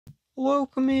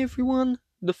Welcome everyone.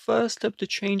 The first step to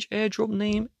change AirDrop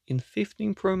name in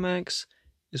 15 Pro Max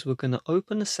is we're going to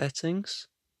open the settings,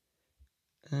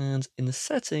 and in the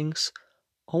settings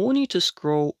I want you to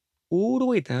scroll all the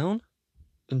way down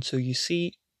until you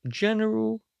see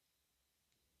General,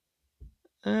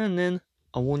 and then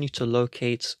I want you to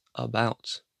locate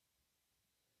About.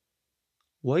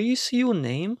 Where you see your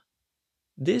name,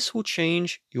 this will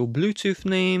change your Bluetooth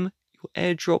name, your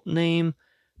AirDrop name,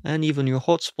 and even your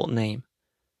hotspot name.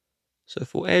 So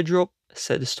for AirDrop,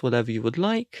 set this to whatever you would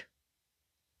like,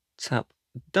 tap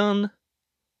Done,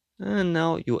 and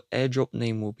now your AirDrop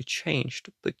name will be changed.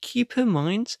 But keep in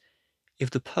mind,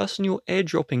 if the person you're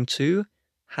AirDropping to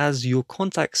has your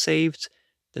contact saved,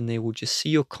 then they will just see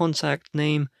your contact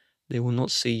name, they will not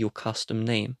see your custom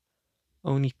name.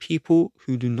 Only people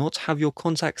who do not have your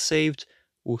contact saved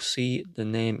will see the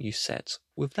name you set.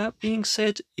 With that being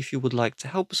said, if you would like to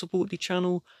help support the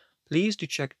channel, please do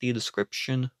check the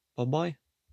description. Bye bye.